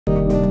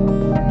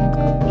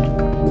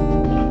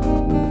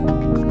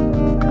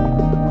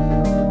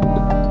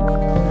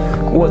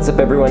What's up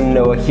everyone,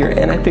 Noah here,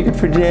 and I figured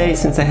for today,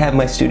 since I have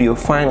my studio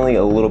finally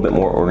a little bit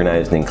more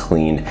organized and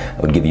cleaned,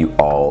 I would give you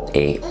all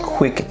a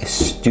quick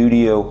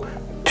studio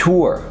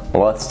tour.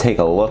 Let's take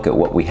a look at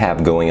what we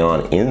have going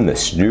on in the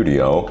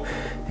studio,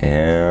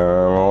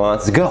 and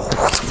let's go.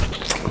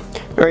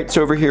 Alright,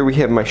 so over here we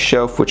have my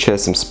shelf, which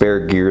has some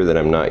spare gear that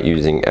I'm not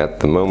using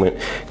at the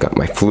moment. Got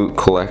my flute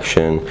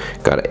collection,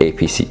 got an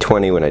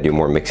APC-20 when I do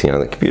more mixing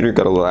on the computer,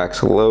 got a little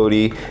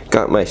Axolotl,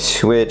 got my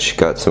switch,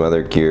 got some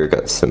other gear,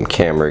 got some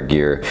camera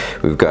gear.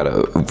 We've got a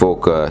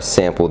Volca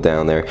sample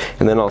down there,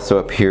 and then also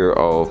up here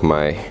all of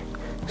my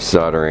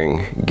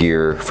soldering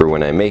gear for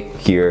when I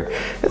make gear,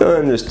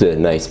 and just a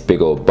nice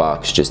big old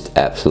box, just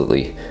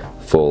absolutely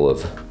full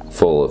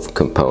of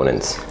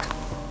components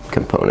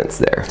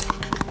there.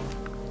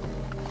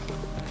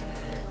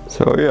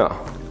 So yeah,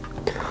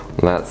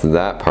 that's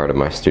that part of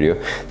my studio.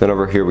 Then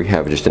over here we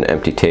have just an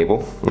empty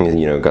table.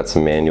 You know, got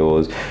some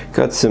manuals,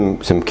 got some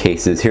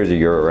cases. Here's a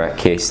Eurorack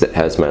case that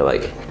has my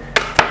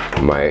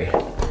my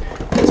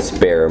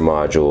spare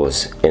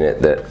modules in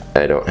it that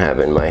I don't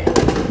have in my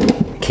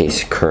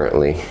case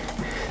currently.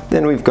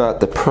 Then we've got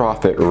the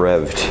Prophet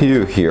Rev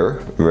 2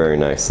 here, very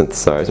nice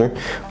synthesizer.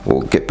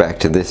 We'll get back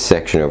to this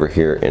section over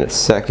here in a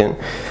second.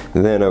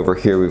 Then over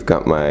here we've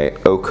got my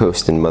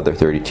O-Coast and Mother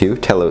 32,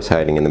 Telos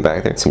hiding in the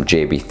back there, some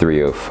JBL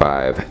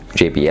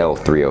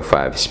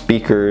 305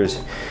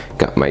 speakers,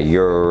 got my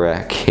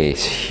Eurorack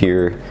case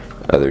here,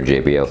 other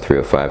JBL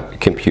 305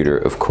 computer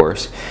of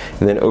course.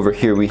 And then over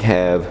here we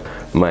have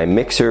my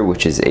mixer,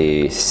 which is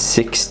a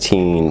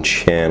 16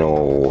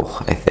 channel,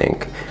 I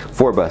think,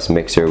 4-bus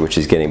mixer, which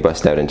is getting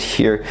bussed out into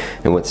here.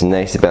 And what's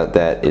nice about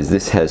that is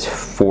this has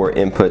 4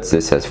 inputs,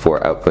 this has 4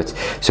 outputs,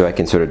 so I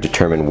can sort of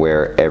determine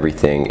where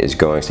everything is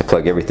going. So I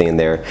plug everything in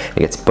there, it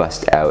gets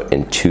bussed out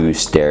in 2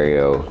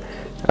 stereo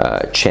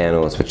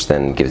channels, which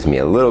then gives me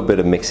a little bit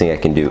of mixing I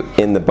can do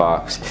in the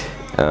box.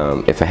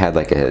 If I had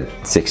like a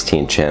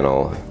 16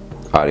 channel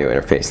audio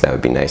interface, that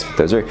would be nice, but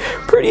those are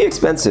pretty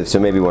expensive, so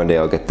maybe one day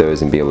I'll get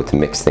those and be able to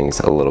mix things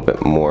a little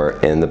bit more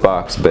in the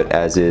box. But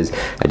as is,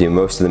 I do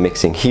most of the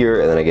mixing here,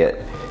 and then I get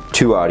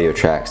 2 audio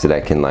tracks that I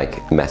can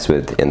like mess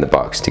with in the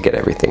box to get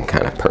everything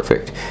kind of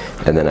perfect.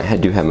 And then I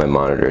do have my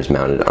monitors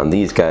mounted on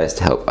these guys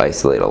to help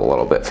isolate a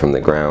little bit from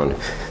the ground.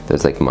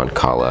 There's like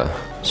Moncala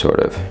sort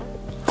of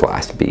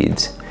glass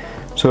beads.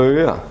 So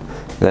yeah,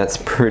 that's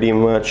pretty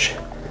much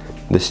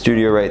the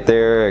studio right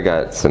there. I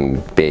got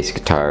some bass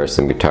guitars,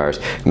 some guitars,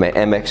 my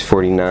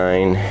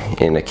MX-49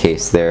 in a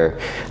case there.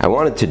 I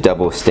wanted to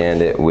double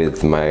stand it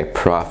with my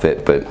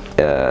Prophet, but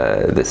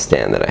the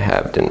stand that I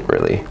have didn't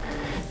really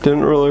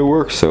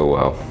work so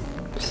well.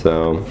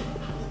 So,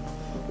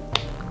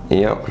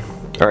 yep.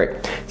 All right,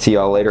 see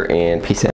y'all later and peace out.